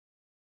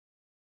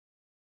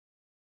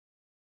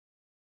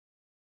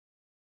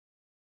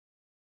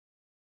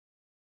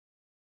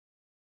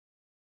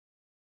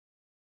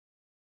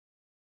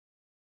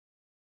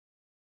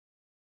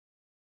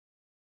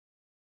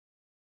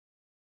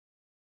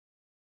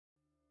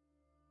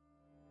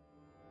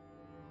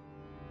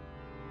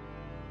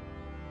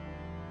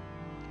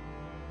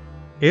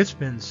It's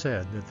been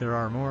said that there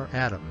are more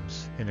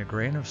atoms in a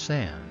grain of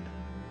sand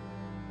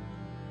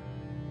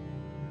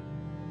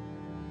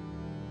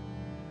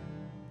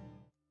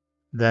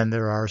than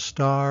there are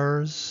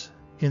stars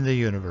in the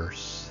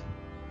universe.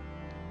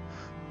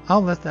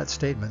 I'll let that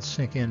statement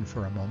sink in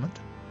for a moment.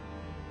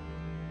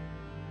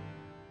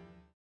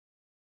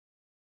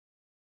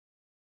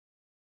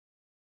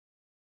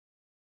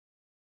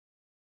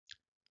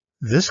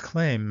 This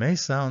claim may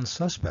sound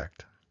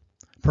suspect,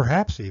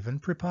 perhaps even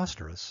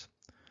preposterous.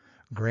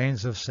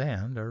 Grains of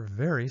sand are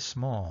very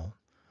small,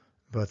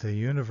 but the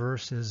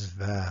universe is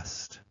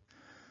vast.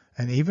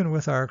 And even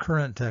with our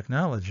current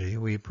technology,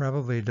 we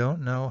probably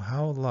don't know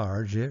how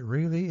large it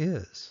really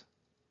is.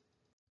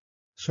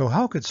 So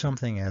how could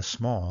something as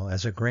small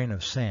as a grain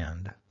of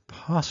sand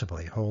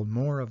possibly hold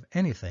more of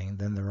anything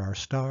than there are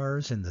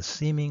stars in the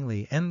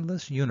seemingly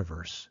endless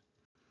universe?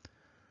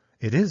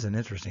 It is an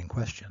interesting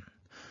question.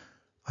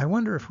 I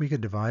wonder if we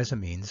could devise a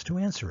means to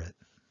answer it.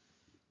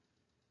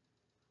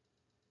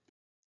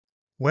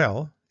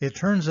 Well, it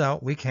turns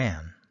out we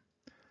can.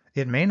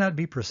 It may not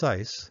be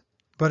precise,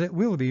 but it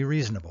will be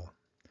reasonable.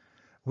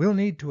 We'll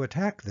need to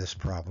attack this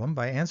problem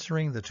by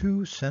answering the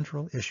two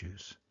central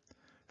issues.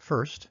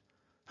 First,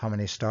 how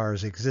many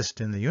stars exist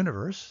in the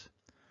universe?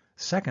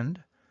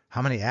 Second,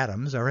 how many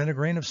atoms are in a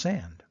grain of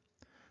sand?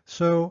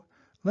 So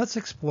let's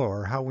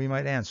explore how we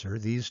might answer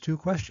these two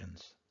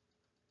questions.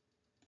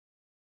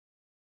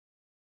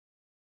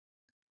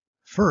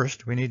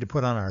 First, we need to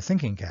put on our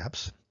thinking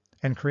caps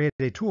and create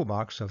a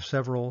toolbox of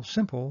several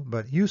simple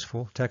but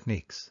useful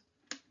techniques.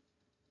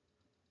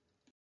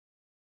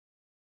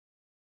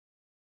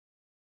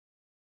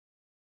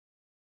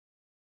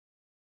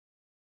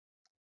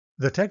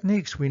 The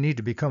techniques we need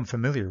to become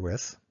familiar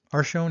with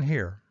are shown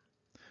here.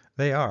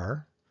 They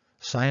are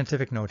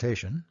scientific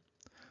notation,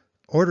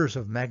 orders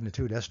of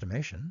magnitude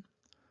estimation,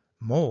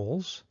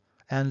 moles,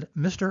 and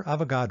Mr.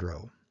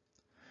 Avogadro.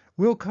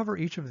 We'll cover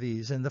each of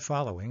these in the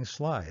following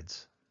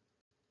slides.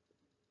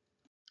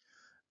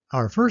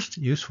 Our first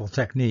useful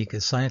technique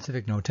is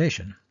scientific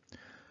notation.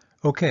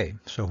 Okay,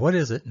 so what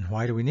is it and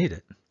why do we need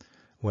it?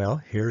 Well,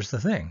 here's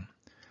the thing.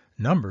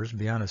 Numbers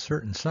beyond a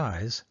certain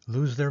size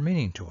lose their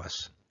meaning to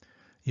us.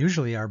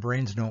 Usually our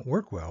brains don't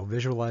work well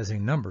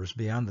visualizing numbers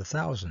beyond the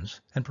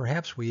thousands, and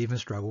perhaps we even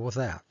struggle with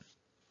that.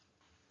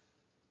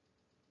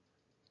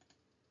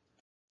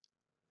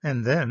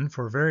 And then,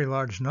 for very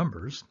large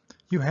numbers,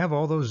 you have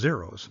all those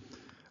zeros.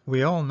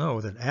 We all know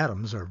that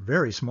atoms are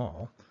very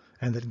small,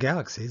 and that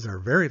galaxies are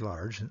very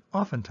large and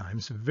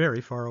oftentimes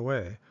very far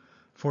away.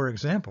 For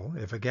example,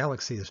 if a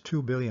galaxy is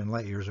 2 billion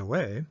light years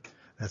away,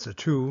 that's a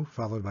 2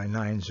 followed by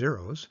 9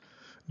 zeros,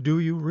 do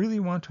you really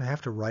want to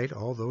have to write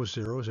all those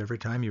zeros every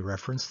time you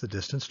reference the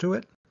distance to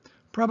it?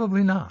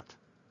 Probably not.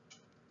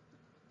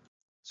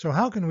 So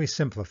how can we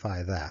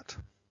simplify that?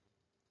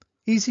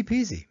 Easy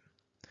peasy.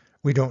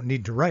 We don't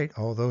need to write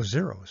all those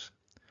zeros.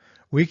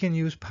 We can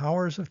use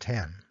powers of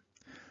 10.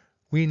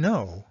 We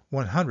know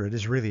 100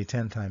 is really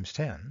 10 times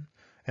 10,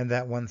 and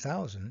that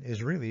 1,000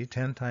 is really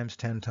 10 times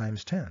 10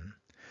 times 10.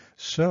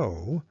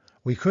 So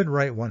we could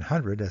write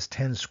 100 as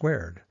 10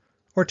 squared,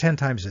 or 10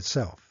 times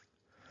itself.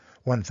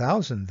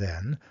 1,000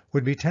 then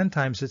would be 10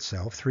 times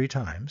itself 3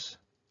 times,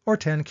 or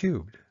 10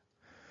 cubed.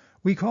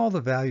 We call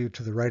the value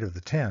to the right of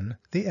the 10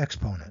 the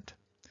exponent.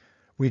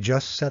 We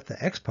just set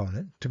the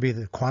exponent to be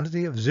the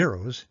quantity of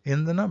zeros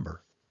in the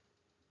number.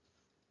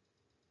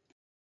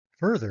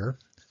 Further,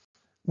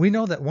 we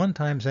know that 1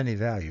 times any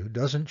value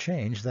doesn't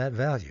change that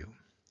value.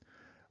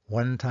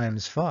 1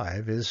 times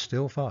 5 is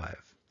still 5.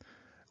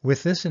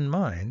 With this in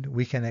mind,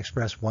 we can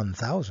express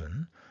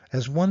 1,000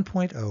 as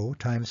 1.0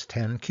 times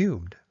 10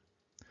 cubed.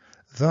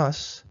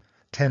 Thus,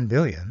 10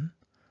 billion,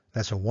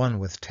 that's a 1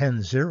 with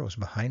 10 zeros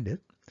behind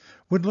it,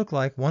 would look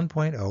like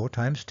 1.0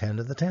 times 10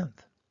 to the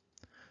 10th.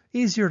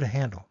 Easier to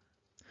handle.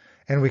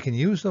 And we can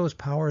use those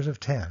powers of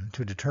 10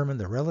 to determine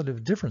the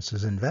relative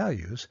differences in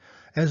values,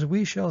 as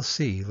we shall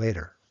see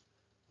later.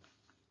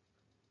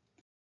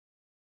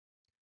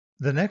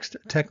 The next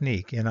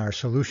technique in our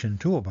solution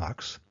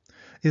toolbox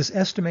is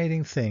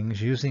estimating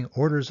things using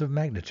orders of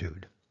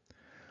magnitude.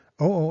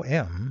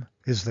 OOM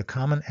is the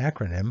common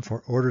acronym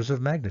for orders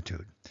of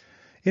magnitude.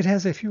 It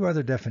has a few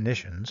other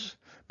definitions,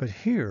 but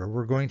here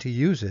we're going to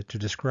use it to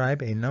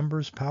describe a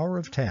number's power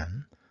of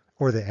 10,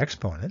 or the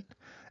exponent,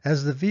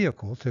 as the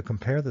vehicle to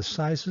compare the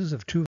sizes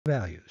of two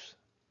values.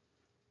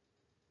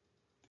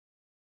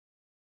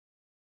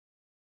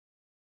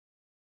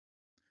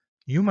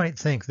 You might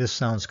think this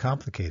sounds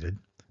complicated,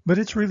 but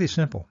it's really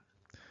simple.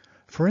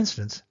 For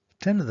instance,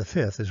 10 to the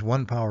 5th is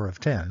 1 power of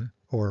 10,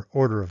 or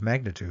order of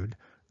magnitude,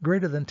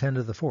 greater than 10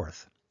 to the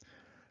 4th.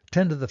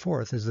 10 to the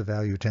 4th is the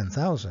value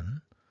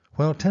 10,000,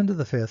 while 10 to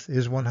the 5th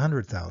is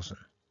 100,000.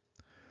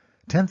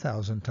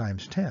 10,000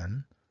 times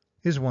 10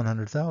 is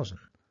 100,000.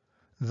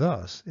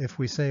 Thus, if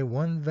we say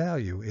one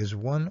value is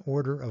 1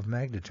 order of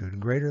magnitude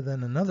greater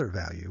than another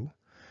value,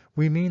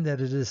 we mean that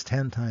it is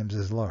 10 times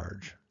as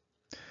large.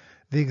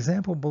 The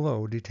example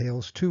below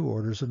details 2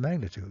 orders of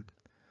magnitude.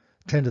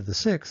 10 to the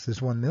 6th is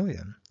 1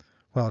 million,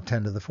 while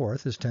 10 to the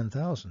 4th is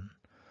 10,000.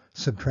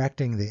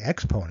 Subtracting the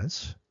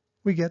exponents,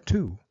 we get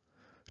 2,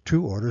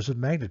 2 orders of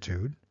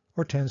magnitude,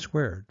 or 10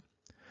 squared.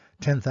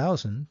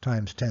 10,000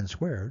 times 10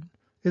 squared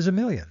is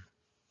 1,000,000.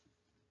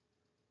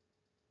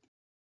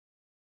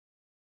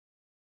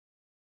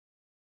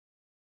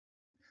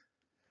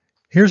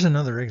 Here's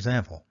another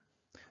example.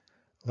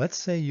 Let's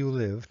say you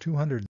live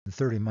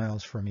 230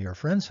 miles from your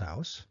friend's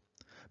house,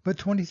 but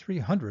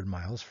 2,300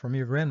 miles from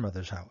your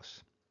grandmother's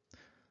house.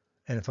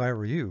 And if I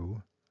were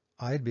you,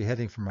 I'd be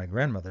heading for my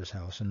grandmother's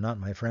house and not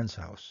my friend's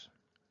house.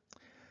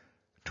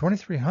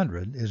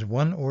 2,300 is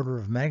 1 order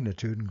of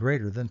magnitude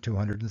greater than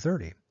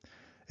 230.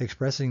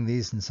 Expressing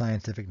these in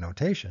scientific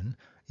notation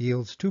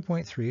yields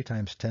 2.3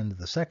 times 10 to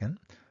the second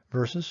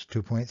versus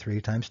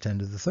 2.3 times 10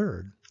 to the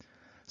third.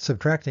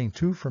 Subtracting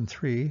 2 from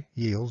 3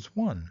 yields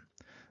 1.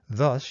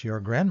 Thus, your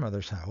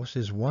grandmother's house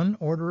is 1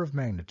 order of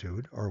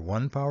magnitude, or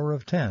 1 power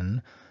of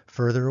 10,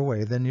 further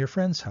away than your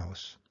friend's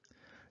house.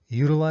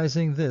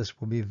 Utilizing this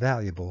will be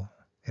valuable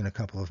in a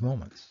couple of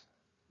moments.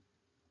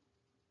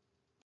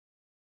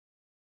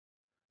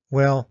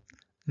 Well,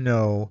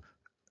 no,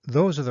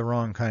 those are the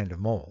wrong kind of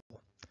mole.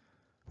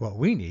 What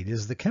we need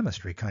is the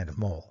chemistry kind of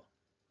mole.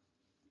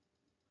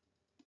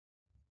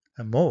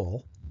 A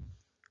mole,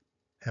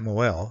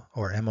 MOL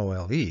or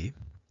MOLE,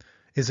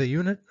 is a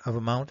unit of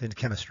amount in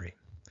chemistry.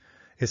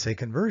 It's a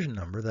conversion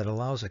number that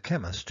allows a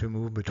chemist to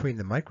move between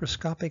the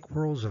microscopic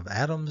worlds of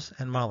atoms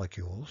and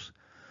molecules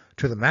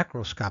to the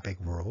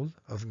macroscopic world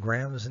of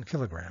grams and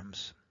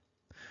kilograms.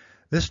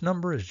 This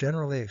number is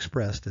generally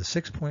expressed as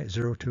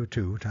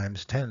 6.022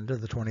 times 10 to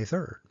the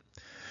 23rd.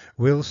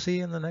 We'll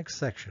see in the next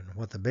section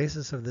what the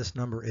basis of this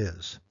number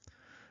is.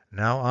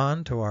 Now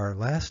on to our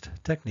last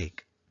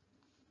technique.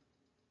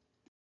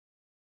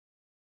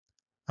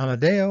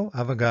 Amedeo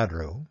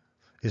Avogadro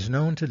is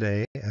known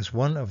today as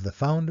one of the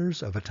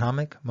founders of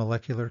atomic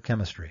molecular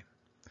chemistry.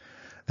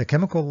 The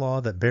chemical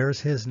law that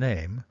bears his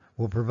name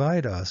will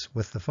provide us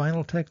with the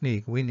final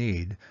technique we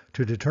need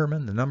to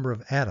determine the number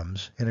of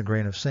atoms in a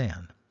grain of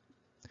sand.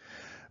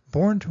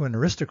 Born to an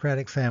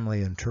aristocratic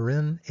family in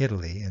Turin,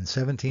 Italy in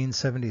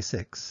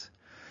 1776,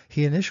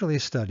 he initially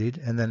studied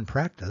and then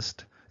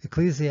practiced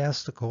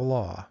ecclesiastical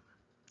law.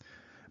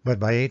 But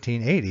by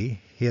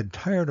 1880, he had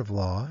tired of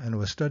law and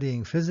was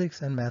studying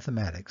physics and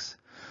mathematics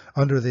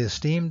under the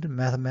esteemed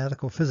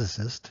mathematical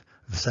physicist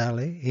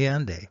Vasari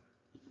Eanda.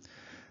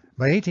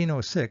 By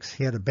 1806,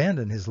 he had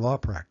abandoned his law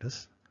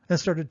practice and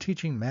started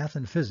teaching math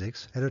and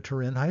physics at a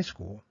Turin high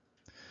school.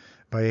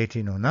 By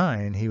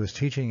 1809, he was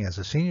teaching as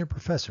a senior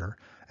professor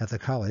at the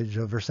College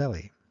of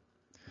Vercelli.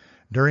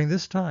 During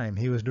this time,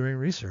 he was doing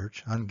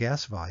research on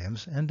gas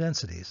volumes and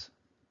densities.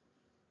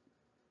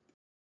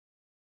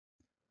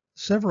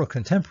 Several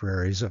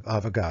contemporaries of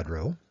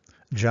Avogadro,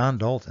 John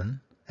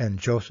Dalton and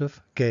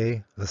Joseph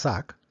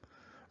Gay-Lussac,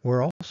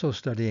 were also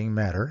studying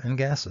matter and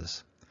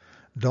gases.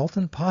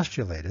 Dalton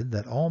postulated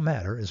that all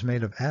matter is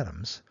made of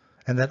atoms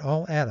and that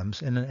all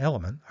atoms in an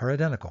element are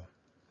identical.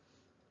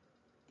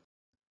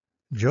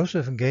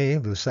 Joseph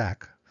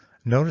Gay-Lussac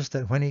noticed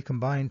that when he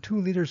combined 2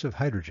 liters of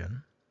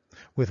hydrogen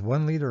with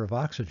 1 liter of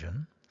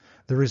oxygen,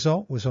 the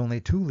result was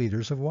only 2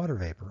 liters of water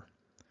vapor.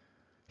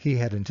 He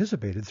had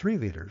anticipated 3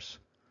 liters.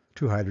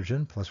 2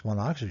 hydrogen plus 1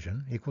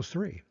 oxygen equals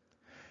 3.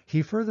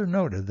 He further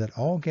noted that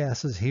all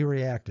gases he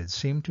reacted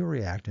seemed to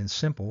react in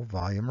simple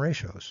volume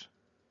ratios.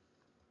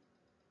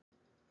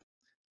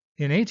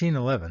 In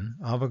 1811,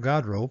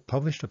 Avogadro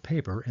published a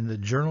paper in the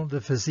Journal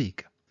de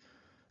Physique.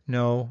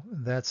 No,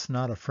 that's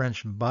not a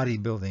French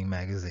bodybuilding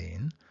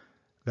magazine.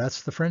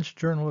 That's the French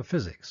Journal of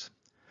Physics,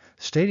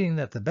 stating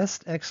that the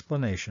best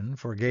explanation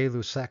for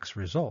Gay-Lussac's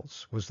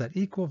results was that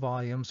equal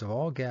volumes of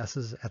all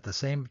gases at the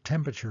same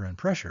temperature and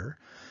pressure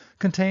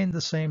contained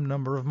the same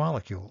number of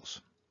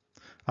molecules.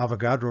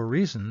 Avogadro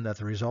reasoned that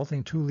the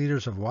resulting 2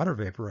 liters of water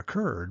vapor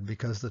occurred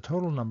because the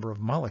total number of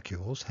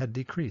molecules had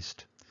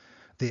decreased.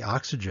 The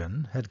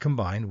oxygen had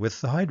combined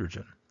with the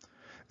hydrogen.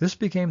 This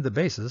became the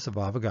basis of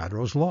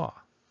Avogadro's law.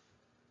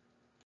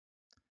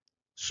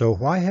 So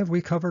why have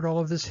we covered all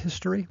of this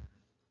history?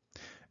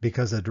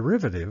 Because a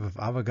derivative of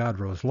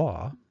Avogadro's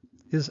law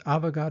is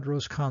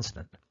Avogadro's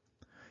constant.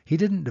 He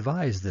didn't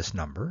devise this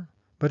number,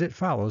 but it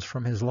follows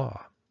from his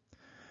law.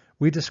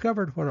 We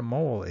discovered what a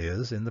mole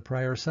is in the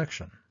prior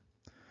section.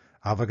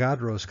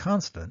 Avogadro's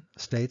constant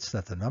states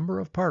that the number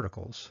of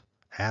particles,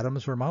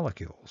 atoms or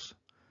molecules,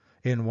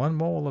 in 1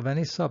 mole of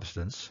any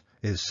substance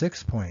is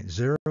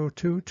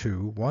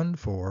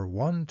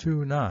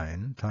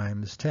 6.02214,129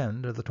 times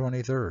 10 to the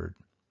 23rd.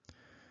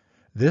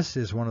 This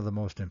is one of the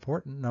most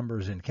important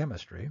numbers in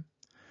chemistry,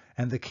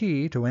 and the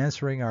key to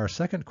answering our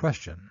second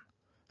question,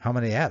 how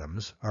many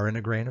atoms are in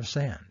a grain of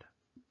sand?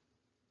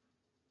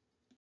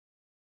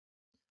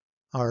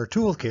 Our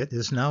toolkit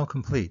is now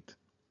complete.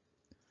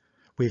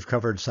 We've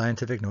covered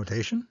scientific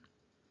notation,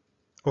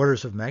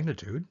 orders of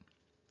magnitude,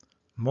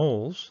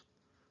 moles,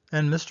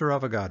 and Mr.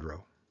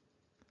 Avogadro.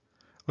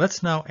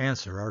 Let's now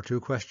answer our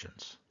 2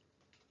 questions.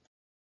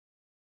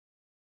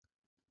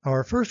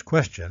 Our first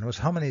question was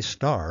how many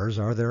stars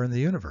are there in the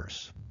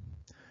universe?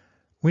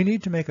 We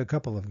need to make a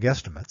couple of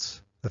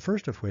guesstimates the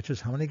first of which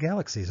is how many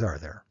galaxies are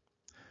there.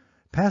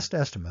 Past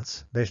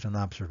estimates, based on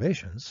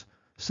observations,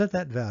 set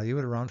that value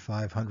at around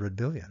 500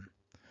 billion.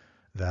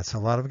 That's a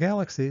lot of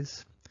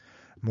galaxies.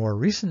 More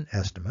recent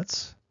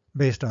estimates,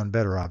 based on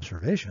better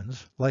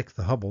observations, like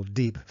the Hubble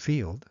Deep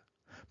Field,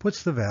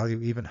 puts the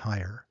value even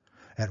higher,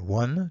 at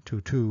 1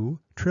 to 2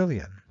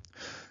 trillion.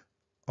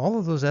 All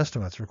of those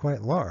estimates are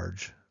quite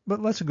large, but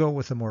let's go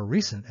with the more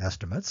recent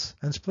estimates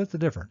and split the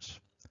difference.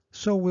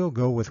 So we'll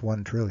go with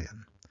 1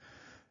 trillion.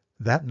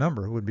 That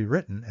number would be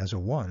written as a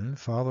 1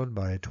 followed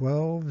by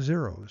 12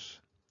 zeros.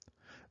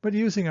 But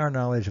using our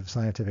knowledge of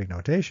scientific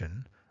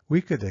notation,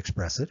 we could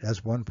express it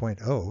as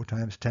 1.0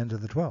 times 10 to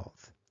the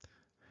 12th.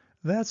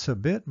 That's a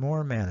bit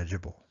more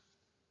manageable.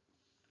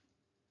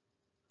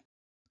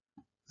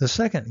 The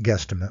second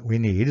guesstimate we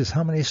need is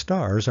how many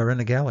stars are in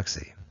a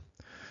galaxy.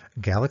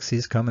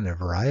 Galaxies come in a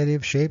variety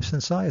of shapes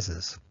and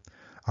sizes.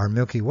 Our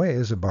Milky Way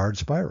is a barred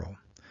spiral.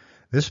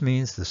 This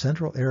means the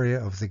central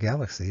area of the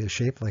galaxy is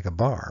shaped like a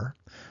bar,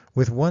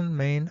 with one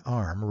main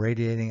arm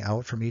radiating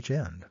out from each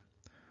end.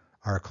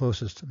 Our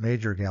closest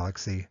major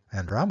galaxy,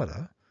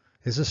 Andromeda,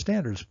 is a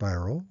standard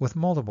spiral with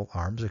multiple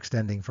arms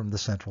extending from the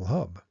central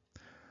hub.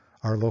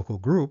 Our local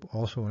group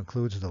also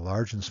includes the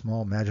large and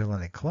small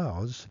Magellanic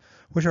Clouds,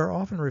 which are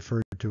often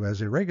referred to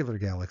as irregular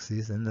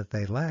galaxies in that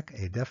they lack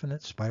a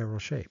definite spiral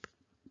shape.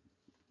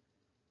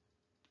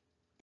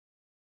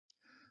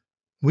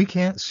 We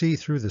can't see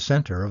through the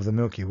center of the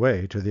Milky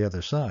Way to the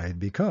other side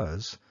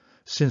because,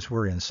 since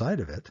we're inside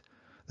of it,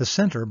 the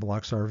center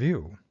blocks our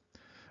view.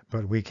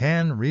 But we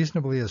can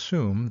reasonably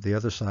assume the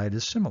other side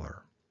is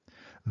similar.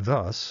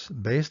 Thus,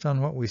 based on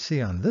what we see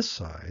on this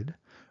side,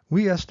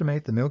 we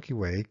estimate the Milky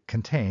Way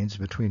contains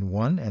between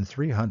 1 and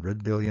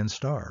 300 billion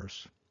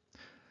stars.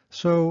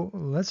 So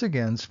let's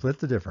again split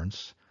the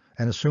difference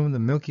and assume the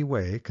Milky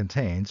Way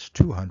contains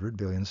 200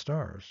 billion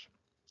stars.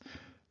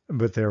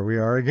 But there we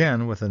are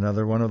again with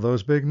another one of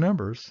those big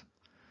numbers.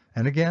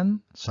 And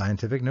again,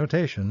 scientific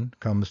notation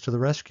comes to the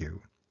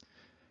rescue.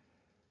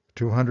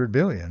 200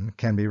 billion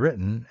can be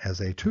written as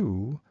a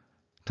 2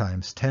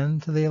 times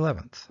 10 to the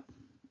 11th.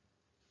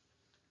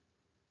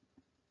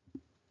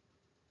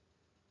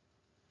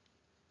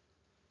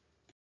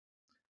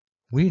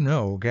 We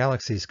know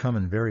galaxies come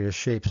in various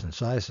shapes and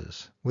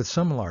sizes, with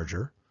some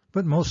larger,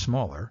 but most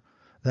smaller,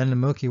 than the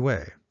Milky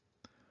Way.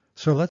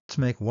 So let's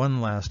make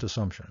one last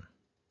assumption.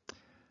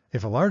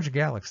 If a large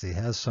galaxy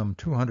has some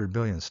 200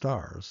 billion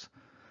stars,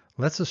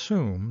 let's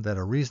assume that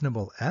a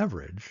reasonable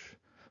average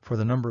for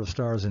the number of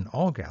stars in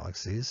all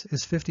galaxies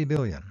is 50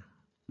 billion.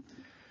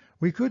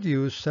 We could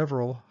use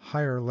several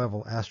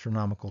higher-level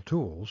astronomical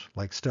tools,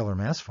 like stellar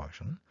mass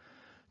function,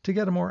 to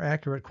get a more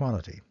accurate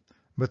quantity,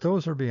 but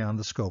those are beyond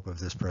the scope of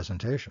this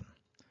presentation.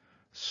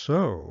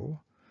 So,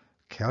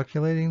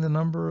 calculating the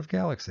number of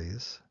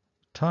galaxies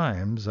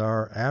times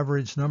our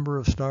average number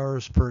of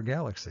stars per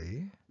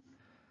galaxy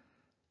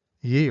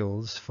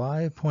yields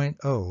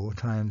 5.0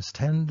 times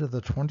 10 to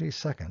the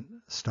 22nd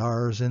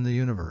stars in the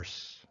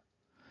universe.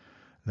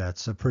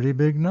 That's a pretty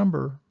big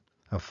number,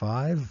 a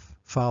 5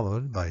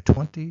 followed by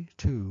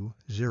 22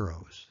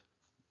 zeros.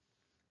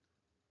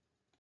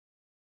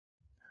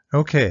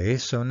 Okay,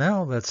 so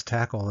now let's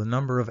tackle the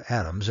number of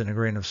atoms in a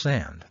grain of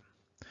sand.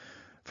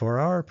 For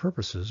our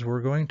purposes,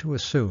 we're going to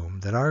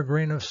assume that our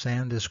grain of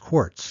sand is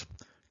quartz,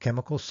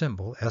 chemical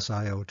symbol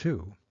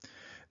SiO2.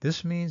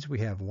 This means we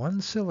have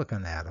one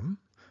silicon atom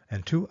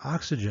and 2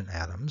 oxygen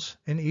atoms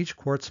in each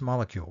quartz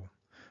molecule.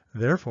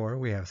 Therefore,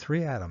 we have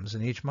 3 atoms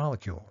in each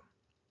molecule.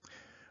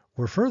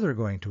 We're further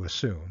going to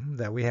assume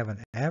that we have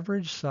an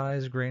average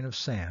size grain of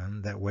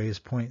sand that weighs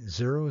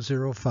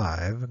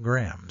 0.005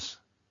 grams.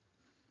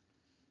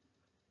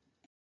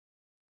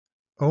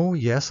 Oh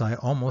yes, I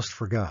almost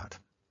forgot.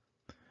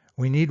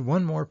 We need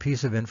one more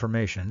piece of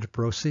information to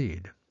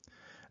proceed.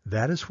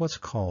 That is what's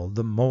called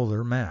the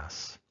molar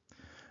mass.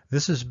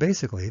 This is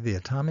basically the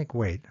atomic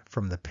weight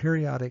from the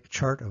periodic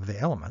chart of the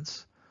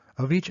elements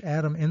of each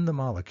atom in the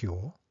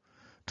molecule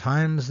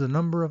times the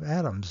number of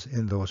atoms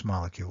in those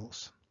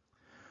molecules.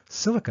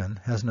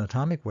 Silicon has an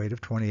atomic weight of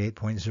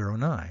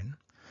 28.09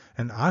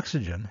 and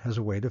oxygen has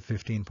a weight of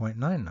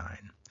 15.99.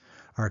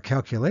 Our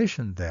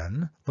calculation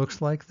then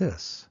looks like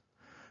this.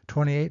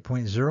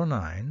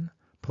 28.09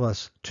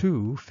 plus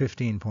 2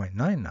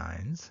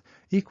 15.99s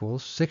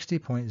equals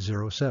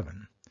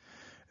 60.07.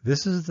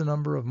 This is the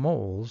number of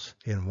moles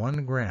in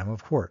 1 gram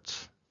of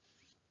quartz.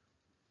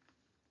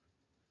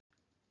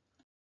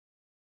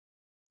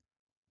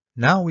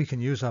 Now we can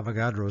use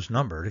Avogadro's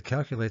number to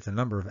calculate the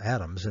number of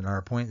atoms in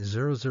our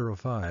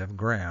 0.005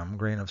 gram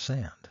grain of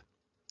sand.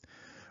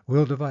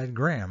 We'll divide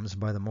grams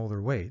by the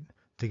molar weight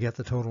to get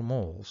the total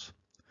moles.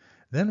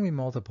 Then we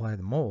multiply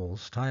the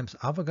moles times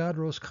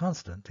Avogadro's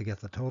constant to get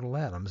the total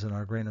atoms in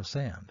our grain of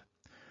sand.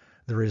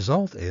 The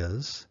result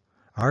is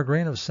our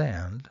grain of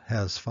sand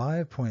has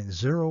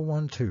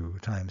 5.012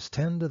 times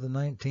 10 to the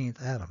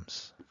 19th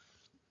atoms.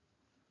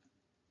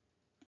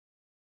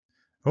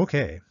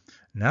 Okay,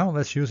 now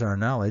let's use our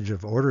knowledge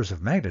of orders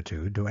of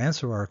magnitude to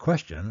answer our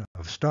question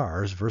of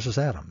stars versus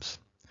atoms.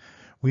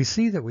 we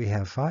see that we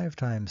have 5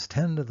 times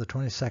 10 to the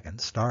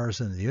 22nd stars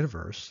in the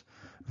universe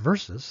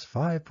versus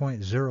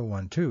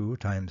 5.012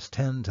 times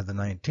 10 to the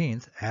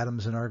 19th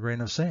atoms in our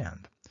grain of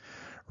sand.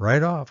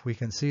 Right off, we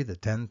can see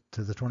that 10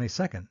 to the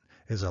 22nd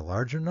is a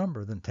larger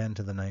number than 10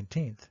 to the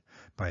 19th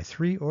by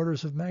 3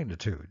 orders of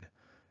magnitude.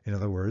 In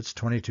other words,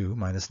 22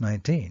 minus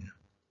 19.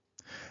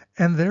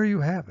 And there you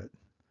have it.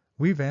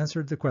 We've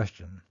answered the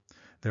question.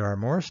 There are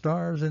more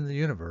stars in the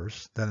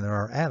universe than there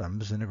are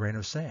atoms in a grain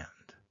of sand.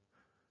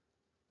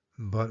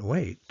 But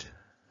wait.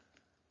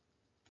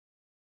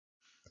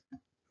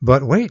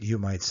 But wait, you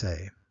might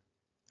say.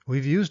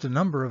 We've used a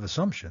number of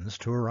assumptions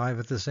to arrive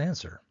at this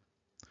answer.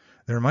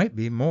 There might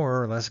be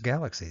more or less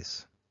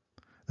galaxies.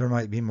 There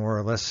might be more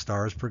or less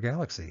stars per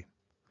galaxy.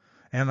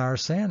 And our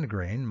sand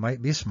grain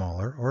might be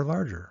smaller or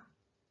larger.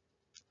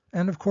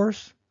 And of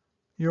course,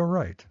 you're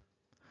right.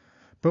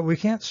 But we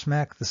can't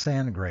smack the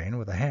sand grain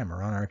with a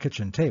hammer on our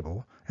kitchen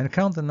table and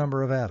count the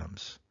number of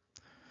atoms.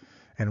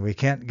 And we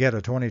can't get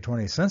a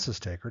 2020 census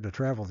taker to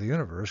travel the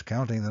universe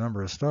counting the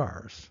number of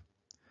stars.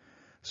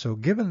 So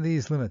given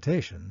these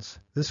limitations,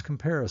 this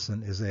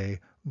comparison is a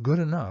good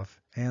enough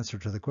answer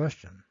to the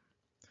question.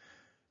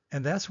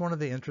 And that's one of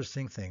the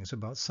interesting things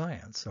about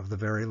science of the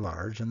very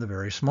large and the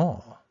very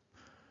small.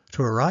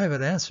 To arrive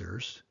at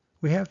answers,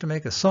 we have to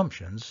make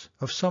assumptions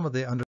of some of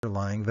the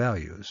underlying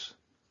values.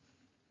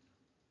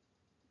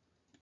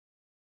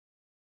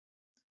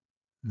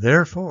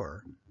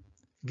 Therefore,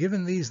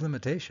 given these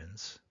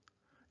limitations,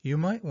 you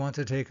might want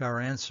to take our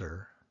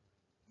answer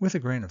with a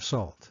grain of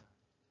salt.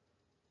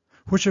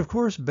 Which of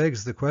course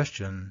begs the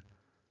question,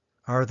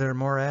 are there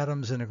more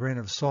atoms in a grain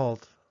of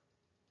salt